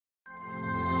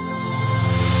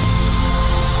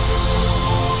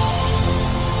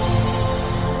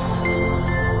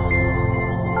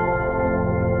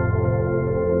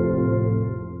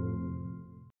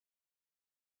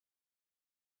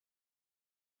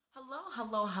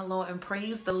Hello, and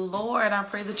praise the Lord. I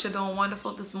pray that you're doing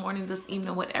wonderful this morning, this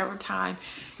evening, whatever time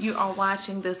you are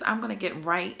watching this. I'm going to get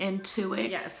right into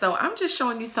it. Yeah, so I'm just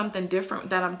showing you something different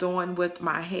that I'm doing with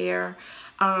my hair.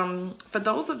 For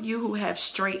those of you who have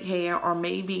straight hair, or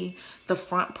maybe the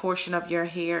front portion of your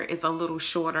hair is a little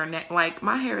shorter, like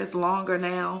my hair is longer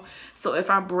now, so if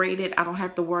I braid it, I don't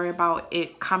have to worry about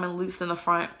it coming loose in the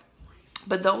front.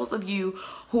 But those of you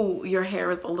who your hair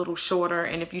is a little shorter,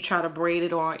 and if you try to braid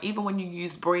it, or even when you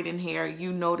use braiding hair,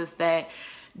 you notice that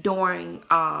during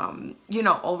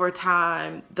over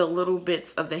time, the little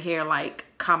bits of the hair like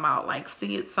come out, like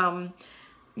see it some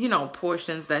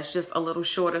portions that's just a little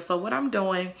shorter. So what I'm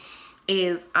doing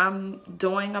is I'm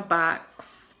doing a box.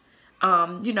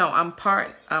 I'm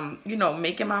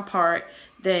making my part.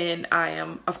 Then I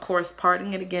am, of course,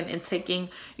 parting it again and taking,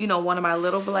 one of my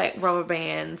little black rubber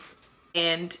bands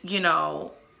and,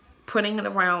 putting it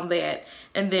around that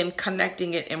and then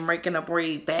connecting it and making a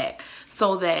braid back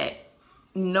so that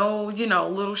no,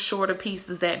 little shorter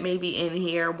pieces that may be in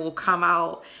here will come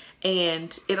out,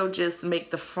 and it'll just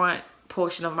make the front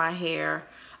portion of my hair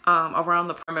around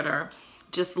the perimeter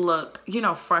just look,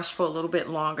 fresh for a little bit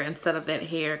longer, instead of that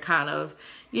hair kind of,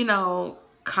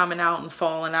 coming out and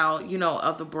falling out,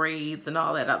 of the braids and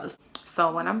all that other stuff.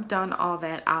 So when I'm done all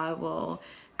that, I will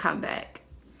come back.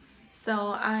 So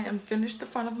I am finished the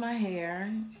front of my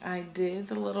hair. I did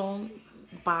the little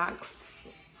box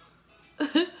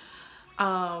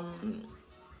all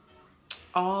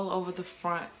over the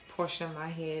front portion of my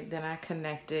head. Then I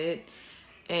connected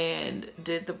and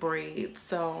did the braids.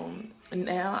 So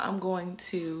now I'm going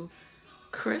to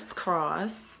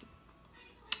crisscross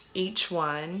each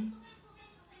one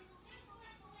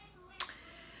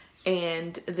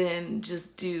and then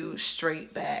just do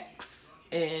straight backs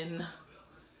in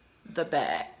the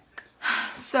back.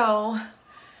 So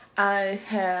I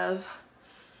have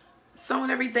sewn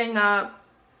everything up,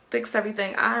 fixed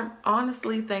everything. I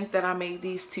honestly think that I made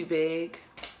these too big.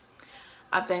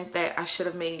 I think that I should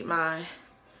have made my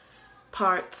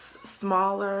parts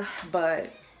smaller,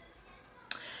 but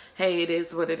hey, it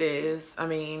is what it is. I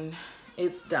mean,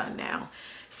 it's done now.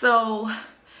 So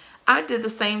I did the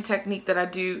same technique that I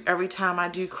do every time I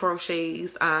do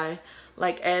crochets. I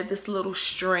like add this little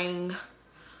string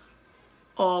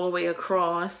all the way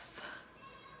across,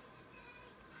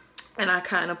 and I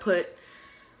kind of put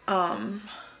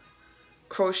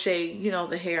crochet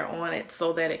the hair on it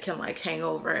so that it can like hang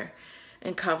over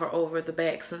and cover over the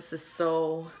back, since it's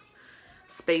so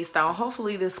spaced out.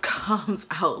 Hopefully this comes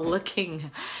out looking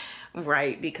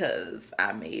right, because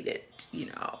I made it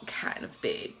kind of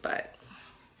big, but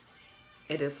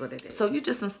it is what it is. So you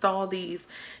just install these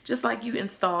just like you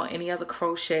install any other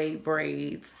crochet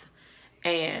braids.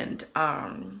 And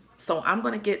so I'm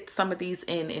gonna get some of these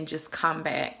in and just come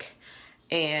back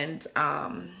and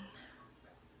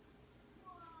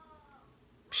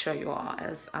show you all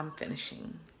as I'm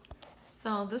finishing.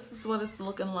 So this is what it's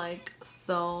looking like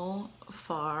so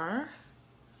far,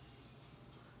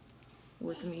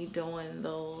 with me doing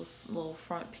those little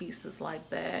front pieces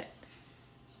like that.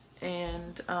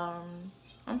 And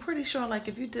I'm pretty sure, like,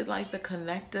 if you did like the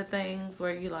connector things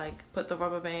where you like put the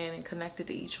rubber band and connect it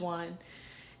to each one,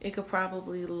 it could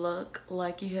probably look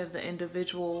like you have the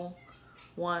individual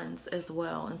ones as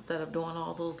well. Instead of doing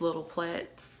all those little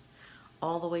plaits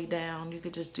all the way down, you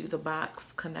could just do the box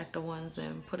connector ones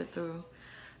and put it through.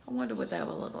 I wonder what that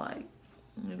would look like.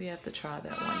 Maybe I have to try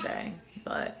that one day.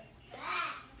 But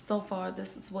so far,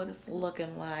 this is what it's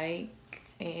looking like.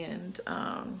 And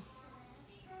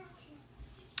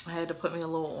I had to put me a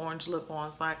little orange lip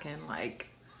on so I can like,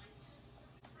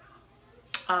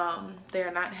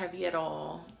 they're not heavy at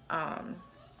all.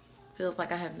 Feels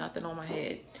like I have nothing on my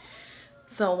head.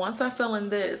 So once I fill in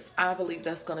this, I believe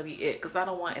that's gonna be it, because I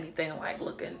don't want anything like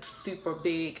looking super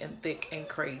big and thick and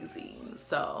crazy.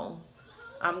 So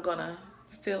I'm gonna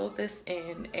fill this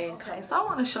in. And okay, so I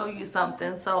want to show you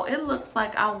something. So it looks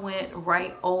like I went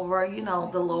right over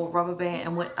the little rubber band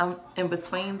and went in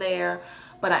between there.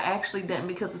 But I actually didn't,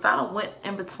 because if I went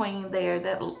in between there,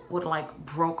 that would like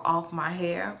broke off my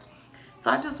hair.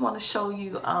 So I just want to show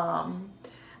you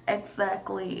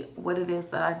exactly what it is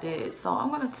that I did. So I'm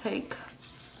going to take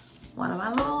one of my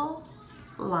little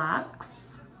locks,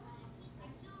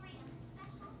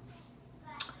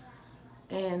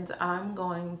 and I'm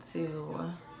going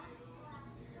to,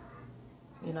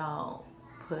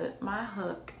 put my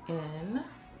hook in.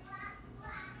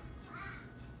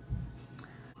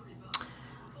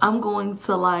 I'm going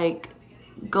to like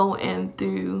go in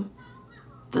through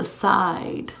the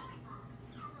side,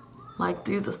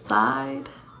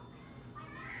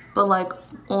 but like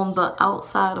on the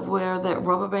outside of where that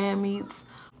rubber band meets.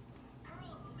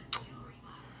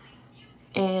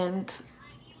 and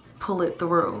pull it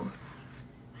through.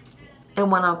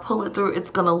 And when I pull it through, it's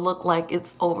gonna look like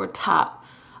it's over top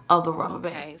of the rubber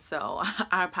band. Okay, so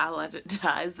I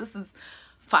apologize. This is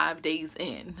 5 days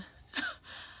in.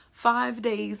 5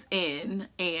 days in,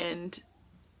 and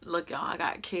look, y'all, I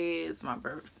got kids, my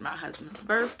husband's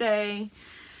birthday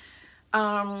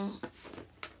was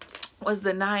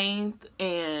the 9th,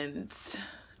 and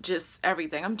just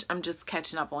everything. I'm just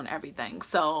catching up on everything.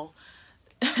 So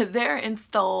they're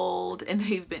installed and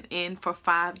they've been in for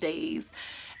 5 days.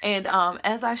 And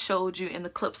as I showed you in the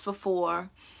clips before,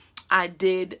 I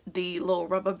did the little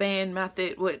rubber band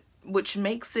method, which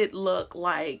makes it look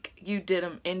like you did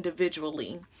them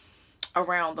individually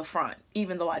around the front,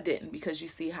 even though I didn't, because you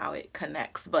see how it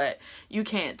connects, but you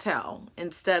can't tell,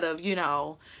 instead of, you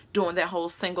know, doing that whole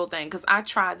single thing, because I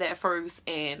tried that first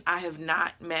and I have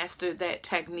not mastered that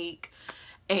technique.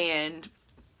 And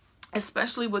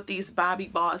especially with these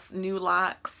Bobbi Boss Nu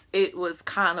Locs, it was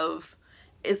kind of,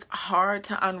 it's hard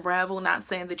to unravel. Not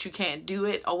saying that you can't do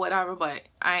it or whatever, but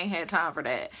I ain't had time for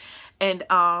that. And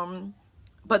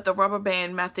but the rubber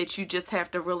band method, you just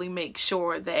have to really make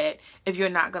sure that if you're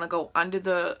not going to go under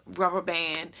the rubber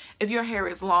band, if your hair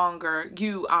is longer,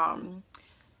 you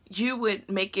would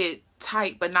make it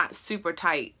tight, but not super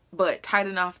tight, but tight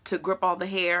enough to grip all the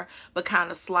hair, but kind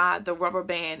of slide the rubber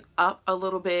band up a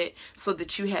little bit so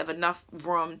that you have enough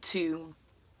room to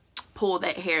pull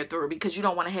that hair through, because you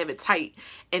don't want to have it tight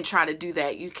and try to do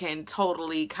that. You can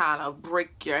totally kind of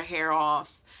break your hair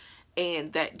off,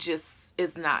 and that just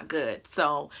is not good.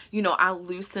 So, you know, I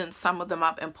loosened some of them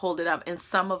up and pulled it up, and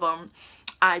some of them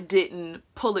I didn't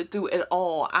pull it through at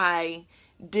all. I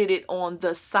did it on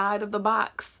the side of the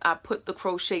box. I put the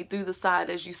crochet through the side,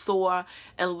 as you saw,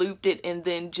 and looped it, and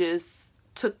then just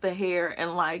took the hair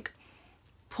and like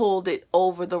pulled it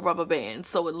over the rubber band,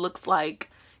 so it looks like,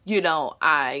 you know,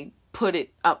 I put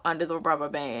it up under the rubber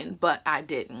band, but I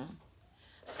didn't.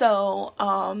 So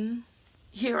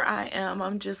here I am.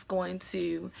 I'm just going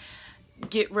to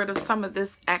get rid of some of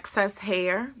this excess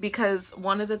hair, because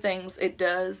one of the things, it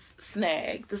does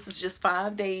snag. This is just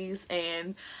 5 days,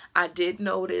 and I did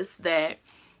notice that,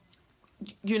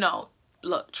 you know,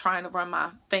 look, trying to run my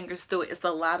fingers through it, it's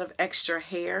a lot of extra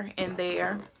hair in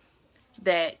there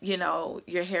that, you know,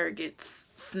 your hair gets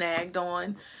snagged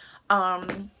on.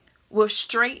 With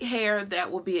straight hair,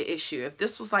 that will be an issue. If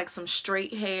this was like some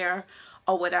straight hair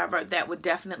or whatever, that would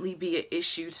definitely be an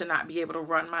issue to not be able to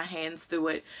run my hands through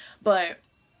it. But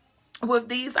with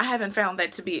these, I haven't found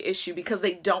that to be an issue, because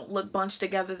they don't look bunched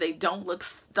together. They don't look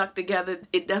stuck together.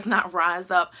 It does not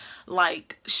rise up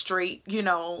like straight, you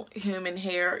know, human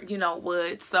hair, you know,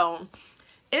 would. So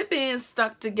it being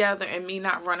stuck together and me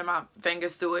not running my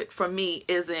fingers through it, for me,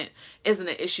 isn't an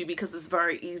issue, because it's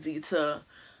very easy to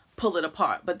pull it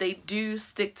apart. But they do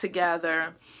stick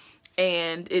together,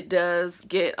 and it does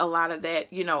get a lot of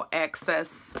that, you know,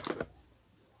 excess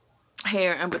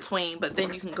hair in between. But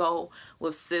then you can go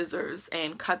with scissors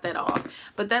and cut that off.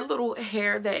 But that little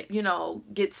hair that, you know,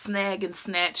 gets snagged and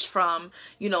snatched from,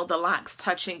 you know, the locks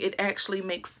touching, it actually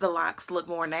makes the locks look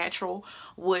more natural,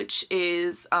 which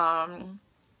is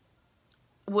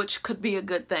which could be a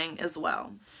good thing as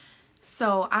well.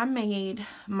 So I made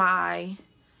my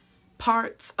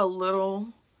parts a little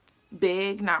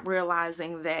big, not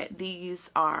realizing that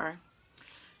these are,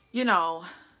 you know,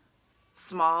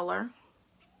 smaller.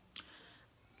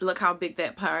 Look how big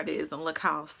that part is, and look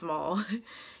how small,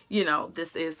 you know,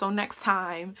 this is. So next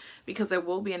time, because there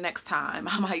will be a next time,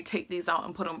 I might take these out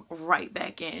and put them right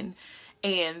back in.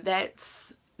 And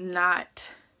that's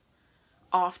not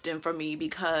often for me,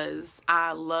 because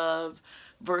I love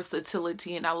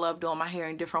versatility and I love doing my hair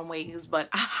in different ways. But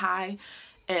I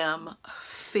am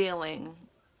feeling,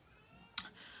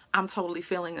 I'm totally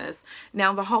feeling this.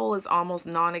 Now the hole is almost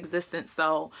non-existent,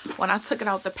 so when I took it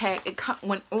out the pack,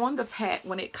 when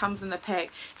it comes in the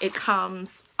pack, it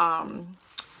comes,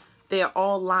 they're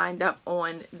all lined up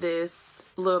on this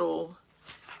little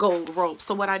gold rope.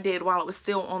 So what I did while it was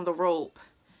still on the rope,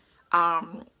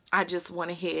 I just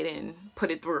went ahead and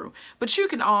put it through. But you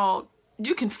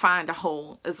can find a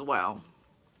hole as well.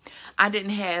 I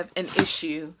didn't have an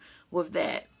issue with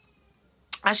that.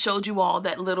 I showed you all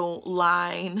that little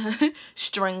line,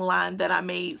 string line that I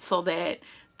made so that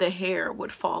the hair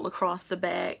would fall across the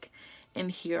back.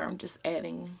 And here I'm just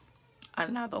adding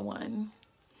another one.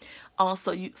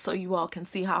 Also, so you all can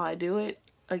see how I do it.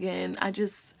 Again, I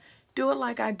just do it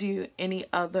like I do any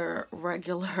other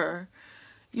regular,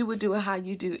 you would do it how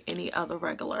you do any other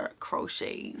regular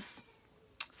crochets.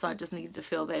 So I just needed to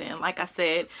fill that in. Like I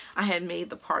said, I had made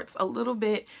the parts a little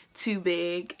bit too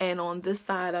big, and on this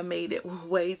side I made it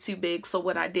way too big. So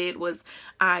what I did was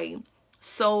I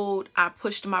I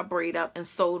pushed my braid up and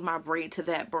sewed my braid to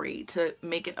that braid to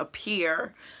make it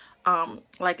appear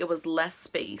like it was less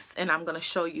space. And I'm going to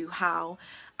show you how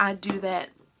I do that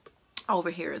over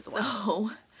here as well.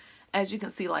 So as you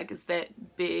can see, like it's that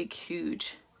big,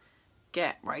 huge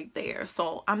gap right there.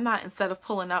 So I'm not, instead of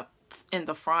pulling up in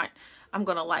the front, I'm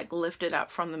going to like lift it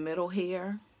up from the middle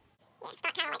here. Yeah,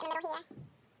 start kind of like in the middle here.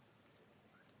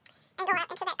 And go up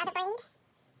into that other braid.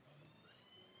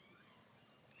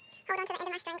 Hold on to the end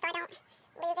of my string so I don't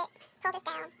lose it. Pull this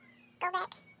down. Go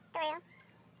back through.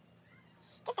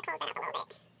 Just to close that up a little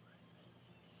bit.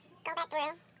 Go back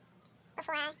through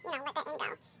before I, let that end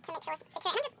go to make sure it's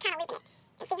secure. And I'm just kind of looping it.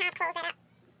 And see how I've closed that up?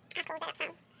 I've closed that up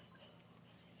some.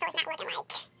 So it's not looking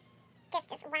like just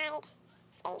this wide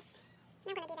space. And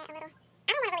I'm going to do that a little.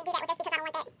 I don't want to really do that with this because I don't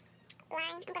want that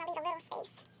line. I'm going to leave a little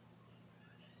space.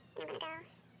 And I'm going to go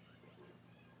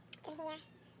through here.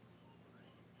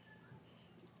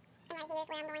 And right here is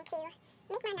where I'm going to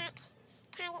make my knot,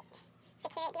 tie it,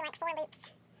 secure it, do like 4 loops.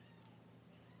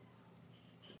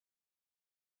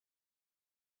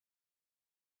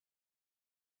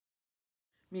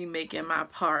 Me making my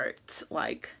part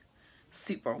like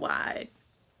super wide.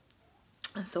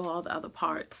 And so all the other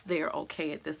parts, they're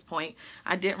okay at this point.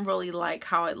 I didn't really like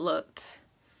how it looked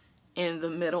in the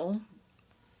middle.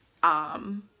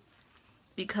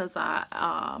 Because I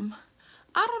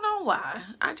don't know why.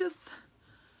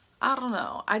 I don't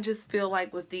know. I just feel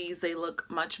like with these, they look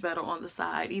much better on the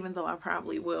side, even though I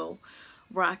probably will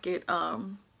rock it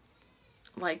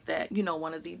like that,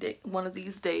 one of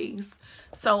these days.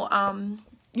 So,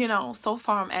 so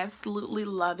far I'm absolutely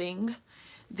loving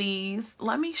these.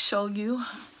 Let me show you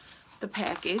the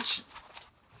package.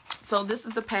 So this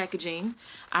is the packaging.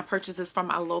 I purchased this from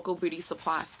my local beauty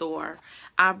supply store.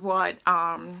 I brought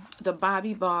the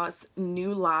Bobbi Boss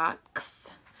Nu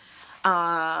Locs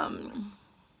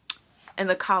in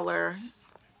the color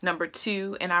number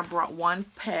 2, and I brought 1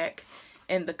 pack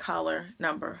in the color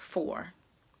number 4,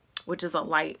 which is a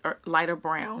lighter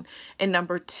brown, and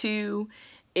number 2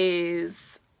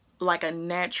 is like a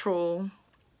natural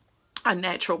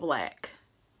black.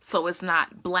 So it's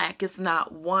not black, it's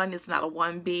not a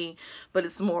 1B, but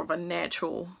it's more of a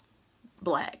natural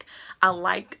black. I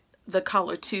like the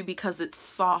color 2 because it's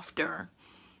softer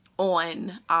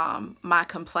on my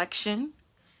complexion.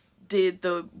 Did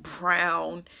the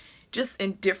brown just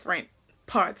in different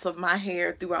parts of my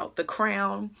hair throughout the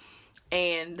crown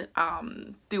and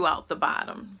throughout the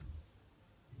bottom.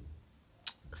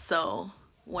 So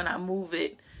when I move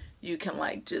it, you can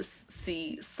like just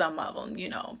see some of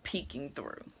them, peeking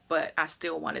through, but I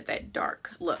still wanted that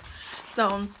dark look.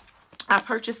 So I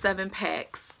purchased 7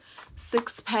 packs,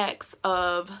 6 packs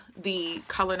of the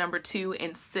color number 2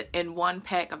 and 1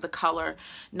 pack of the color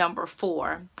number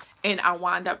 4. And I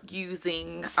wound up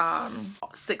using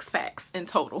 6 packs in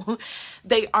total.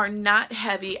 They are not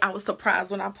heavy. I was surprised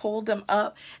when I pulled them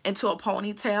up into a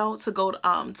ponytail to go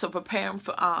to prepare them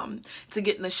for to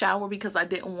get in the shower because I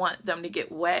didn't want them to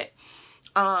get wet.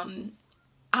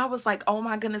 I was like, oh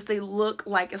my goodness, they look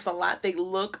like it's a lot. They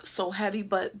look so heavy,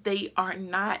 but they are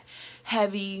not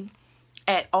heavy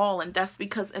at all. And that's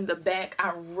because in the back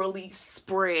I really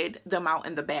spread them out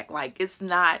in the back. Like it's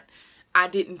not, I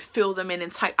didn't fill them in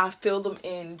tight. I filled them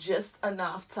in just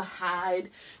enough to hide,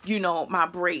 my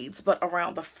braids. But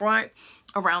around the front,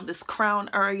 around this crown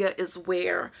area is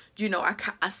where,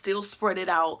 I still spread it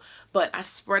out. But I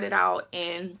spread it out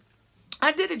and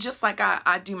I did it just like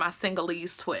I do my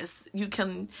singelese twist. You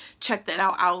can check that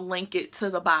out. I'll link it to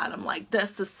the bottom. Like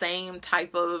that's the same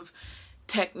type of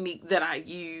technique that I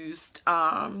used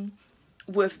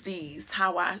with these.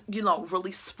 How I,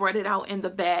 really spread it out in the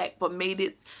back, but made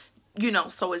it,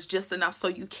 so it's just enough so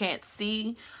you can't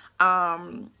see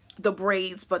the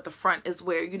braids, but the front is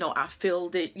where, I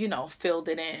filled it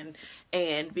in,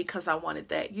 and because I wanted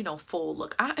that, full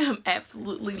look. I am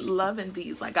absolutely loving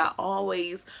these. Like I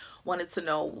always wanted to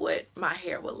know what my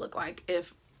hair would look like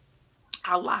if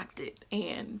I locked it,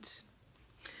 and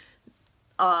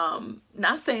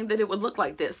not saying that it would look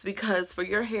like this, because for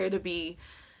your hair to be,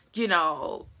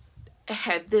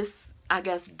 have this, I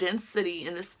guess, density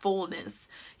and this fullness,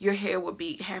 your hair would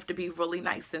have to be really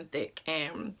nice and thick,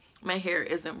 and my hair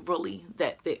isn't really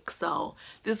that thick. So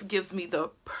this gives me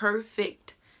the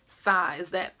perfect size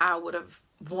that I would have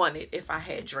wanted if I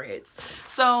had dreads.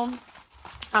 So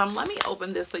let me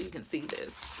open this so you can see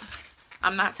this.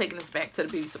 I'm not taking this back to the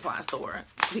beauty supply store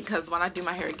because when I do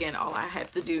my hair again, all I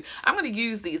have to do, I'm going to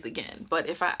use these again, but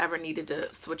if I ever needed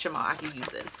to switch them out, I can use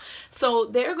this. So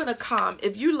they're going to come,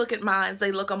 if you look at mine,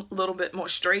 they look a little bit more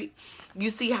straight.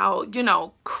 You see how,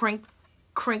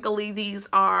 crinkly these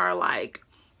are, like,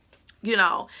 you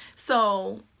know.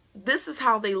 So this is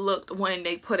how they looked when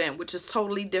they put in, which is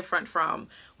totally different from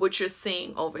what you're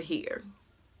seeing over here.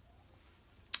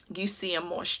 You see them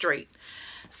more straight.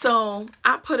 So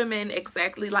I put them in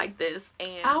exactly like this,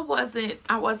 and I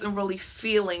wasn't really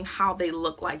feeling how they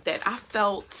look like that. I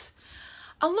felt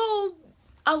a little,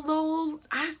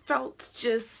 I felt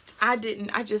just, I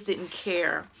just didn't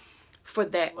care for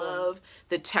that. I love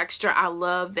the texture. I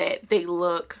love that they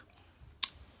look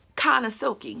kind of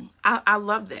silky. I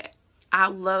love that. I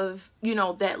love, you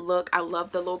know, that look. I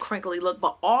love the little crinkly look,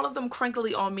 but all of them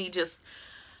crinkly on me,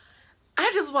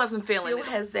 I just wasn't feeling it. It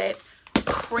has that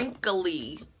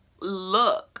crinkly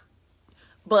look,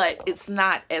 but it's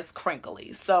not as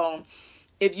crinkly. So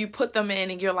if you put them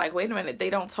in and you're like, wait a minute, they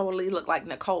don't totally look like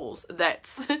Nicole's,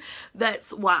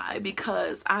 that's why.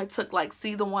 Because I took, like,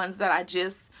 see the ones that I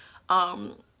just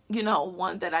you know,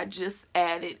 one that I just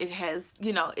added, it has,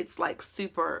 you know, it's like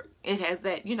super, it has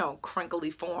that, you know,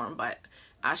 crinkly form, but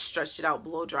I stretched it out,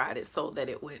 blow dried it so that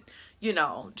it would, you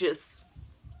know, just,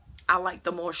 I like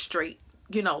the more straight,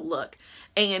 you know, look.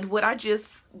 And would I just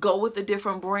go with a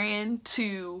different brand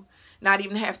to not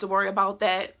even have to worry about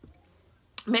that?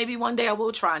 Maybe one day I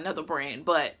will try another brand,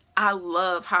 but I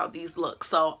love how these look.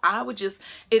 So I would just,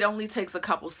 it only takes a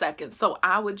couple seconds. So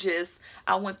I went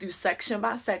through section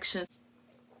by section.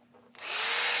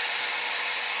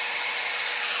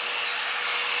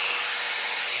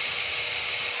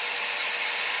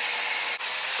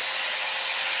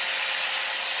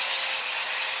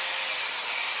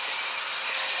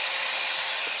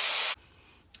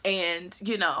 And,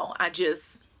 you know, I just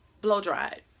blow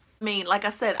dried. I mean, like I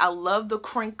said, I love the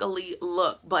crinkly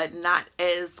look, but not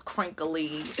as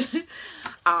crinkly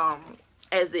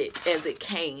as it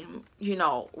came, you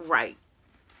know, right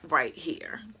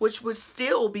here, which would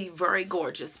still be very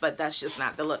gorgeous, but that's just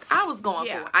not the look I was going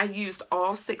for. I used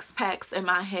all 6 packs in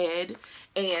my head,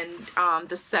 and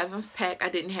the 7th pack I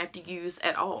didn't have to use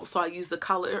at all. So I used the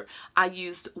color. I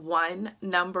used 1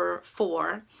 number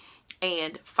 4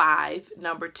 and 5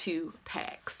 number 2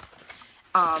 packs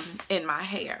in my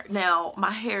hair. Now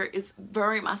my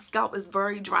scalp is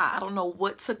very dry. I don't know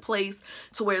what took place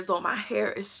to where as though my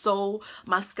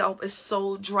scalp is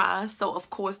so dry. So of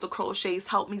course the crochets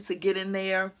help me to get in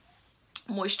there,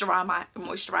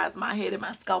 moisturize my head and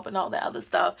my scalp and all that other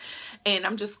stuff. And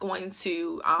I'm just going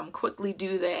to quickly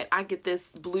do that. I get this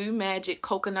Blue Magic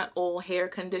coconut oil hair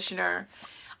conditioner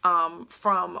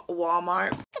from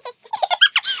Walmart.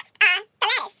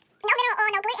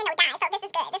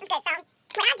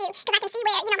 What I do, because I can see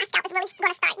where, you know, my scalp is really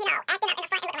going to start, you know, acting up in the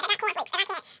front. It looks like I got cornflakes, and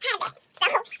I can't have that. So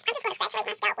I'm just going to saturate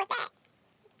my scalp with that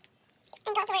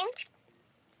and go through.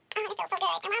 Oh, it feels so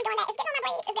good. And while I'm doing that, it's getting on my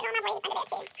braids. It's getting on my braids under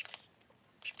there too.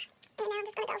 And now I'm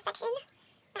just going to go section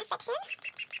by section.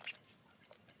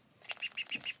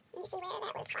 You see where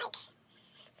that looks like.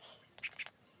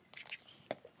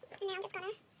 And now I'm just going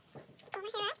to pull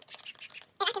my hair up.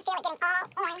 And I can feel it getting all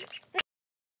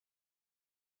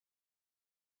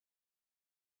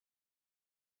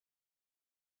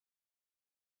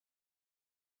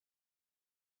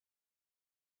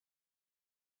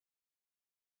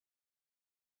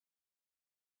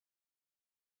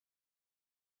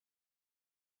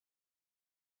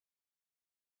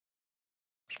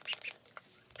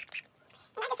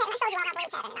on my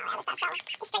pattern and all that other stuff, so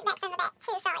it's straight back from the back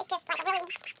too, so it's just like really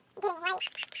getting right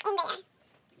in there,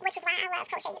 which is why I love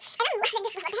crochet. And I'm loving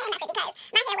this rubber hand method because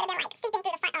my hair would have been like seeping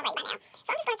through the front already by now. So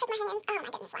I'm just going to take my hands, oh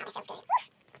my goodness, wow, that feels good. Woo.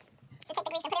 To take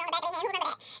the grease and put it on the back of the hand, who remember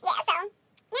that? Yeah, so now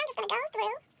I'm just going to go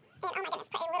through and, oh my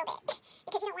goodness, put a little bit,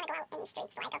 because you don't want to go out in these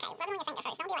streets like, okay, rub it on your finger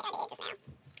first, don't do like I did just now.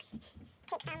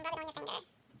 Take some, rub it on your finger.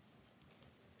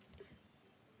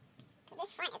 Because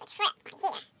this front is a trip right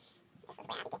here. This is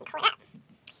where I be getting caught up.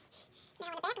 Now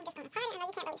in the back, I'm just going to part it. I know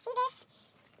you can't really see this.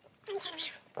 Let me turn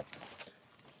around.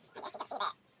 I guess you can see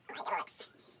that. Like it looks.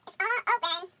 It's all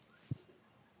open.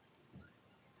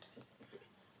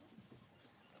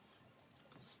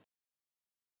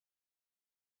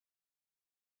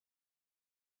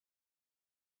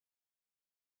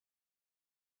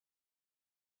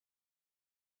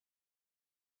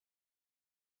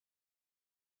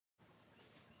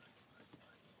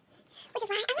 Which is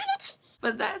why I love it.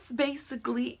 But that's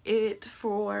basically it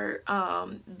for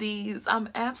these. I'm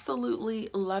absolutely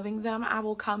loving them. I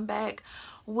will come back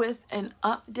with an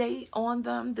update on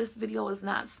them. This video is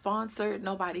not sponsored.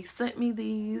 Nobody sent me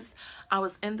these. I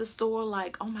was in the store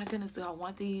like, oh my goodness, do I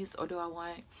want these or do I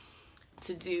want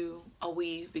to do a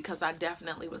weave? Because I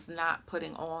definitely was not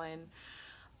putting on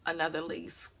another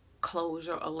lace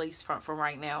closure or lace front for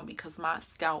right now because my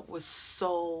scalp was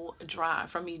so dry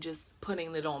from me just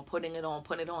putting it on,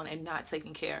 and not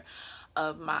taking care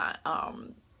of my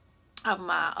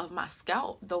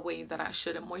scalp the way that I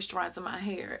should, and moisturizing my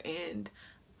hair. And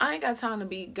I ain't got time to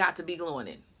be gluing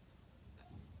it.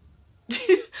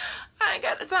 I ain't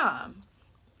got the time.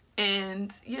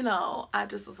 And you know, I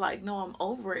just was like, no, I'm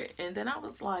over it. And then I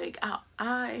was like,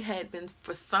 I had been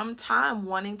for some time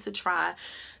wanting to try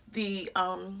the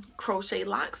crochet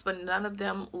locks, but none of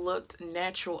them looked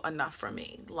natural enough for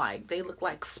me. Like, they look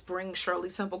like spring Shirley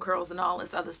Temple curls and all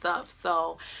this other stuff.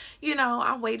 So, you know,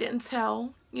 I waited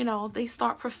until, you know, they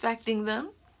start perfecting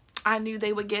them. I knew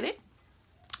they would get it.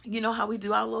 You know how we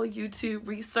do our little YouTube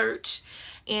research,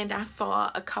 and I saw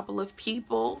a couple of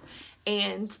people,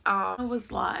 and I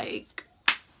was like,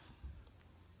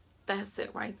 that's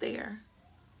it right there.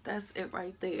 That's it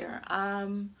right there.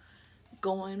 I'm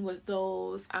going with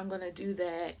those. I'm gonna do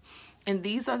that. And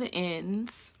these are the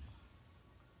ends,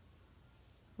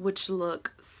 which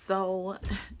look so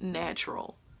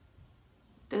natural.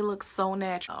 They look so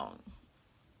natural.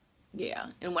 Yeah,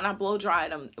 and when I blow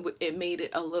dried them, it made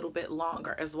it a little bit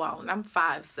longer as well. And I'm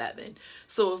 5'7",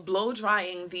 so if blow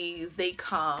drying these, they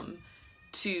come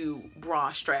to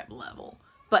bra strap level.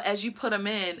 But as you put them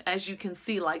in, as you can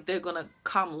see, like, they're gonna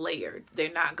come layered.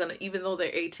 They're not gonna, even though they're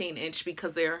 18-inch,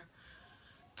 because they're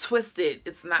twisted,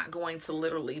 it's not going to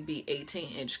literally be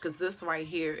 18-inch, because this right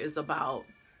here is about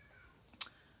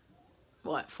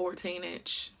what,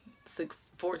 14-inch,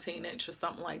 14-inch or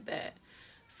something like that.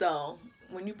 So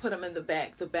when you put them in the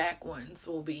back ones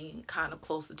will be kind of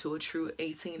closer to a true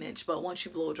 18-inch. But once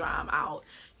you blow dry them out,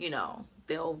 you know,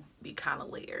 they'll be kind of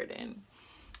layered and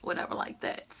whatever like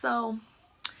that. So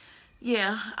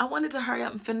yeah, I wanted to hurry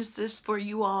up and finish this for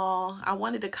you all. I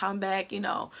wanted to come back, you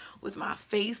know, with my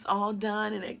face all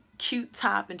done and a cute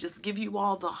top and just give you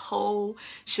all the whole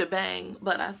shebang.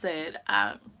 But I said,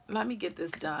 let me get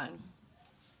this done.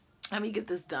 Let me get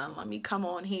this done. Let me come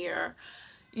on here,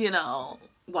 you know,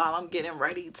 while I'm getting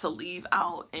ready to leave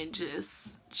out and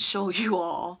just show you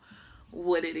all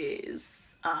what it is.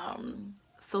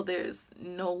 So there's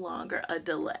no longer a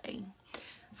delay.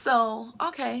 So,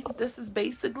 okay, this is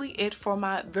basically it for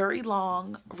my very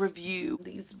long review.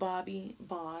 These Bobbi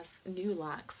Boss Nu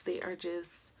Locs, they are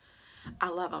just, I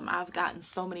love them. I've gotten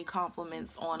so many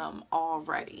compliments on them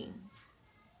already.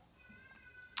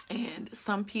 And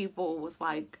some people was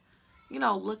like, you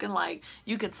know, looking like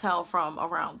you could tell from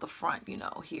around the front, you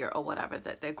know, here or whatever,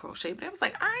 that they're crocheted. But it was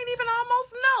like, I ain't even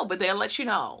almost know, but they'll let you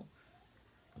know.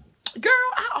 Girl,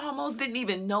 I almost didn't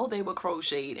even know they were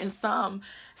crocheted. And some,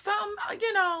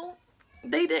 you know,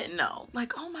 they didn't know.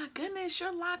 Like, oh my goodness,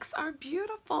 your locks are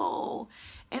beautiful.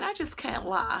 And I just can't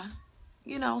lie.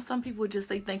 You know, some people would just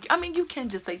say thank you. I mean, you can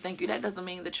just say thank you. That doesn't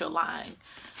mean that you're lying.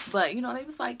 But, you know, they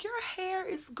was like, your hair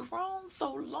is grown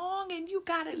so long and you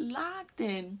got it locked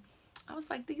in. I was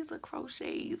like, these are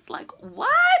crochets. Like,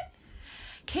 what?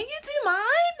 Can you do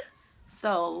mine?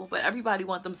 So, but everybody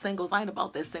want them singles. I ain't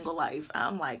about that single life.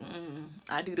 I'm like,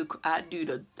 I do the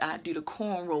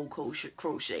cornrow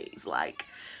crochets. Like,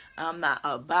 I'm not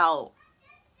about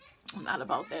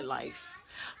that life.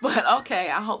 But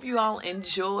okay, I hope you all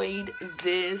enjoyed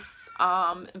this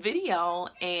video,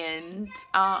 and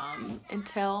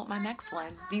until my next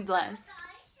one, be blessed.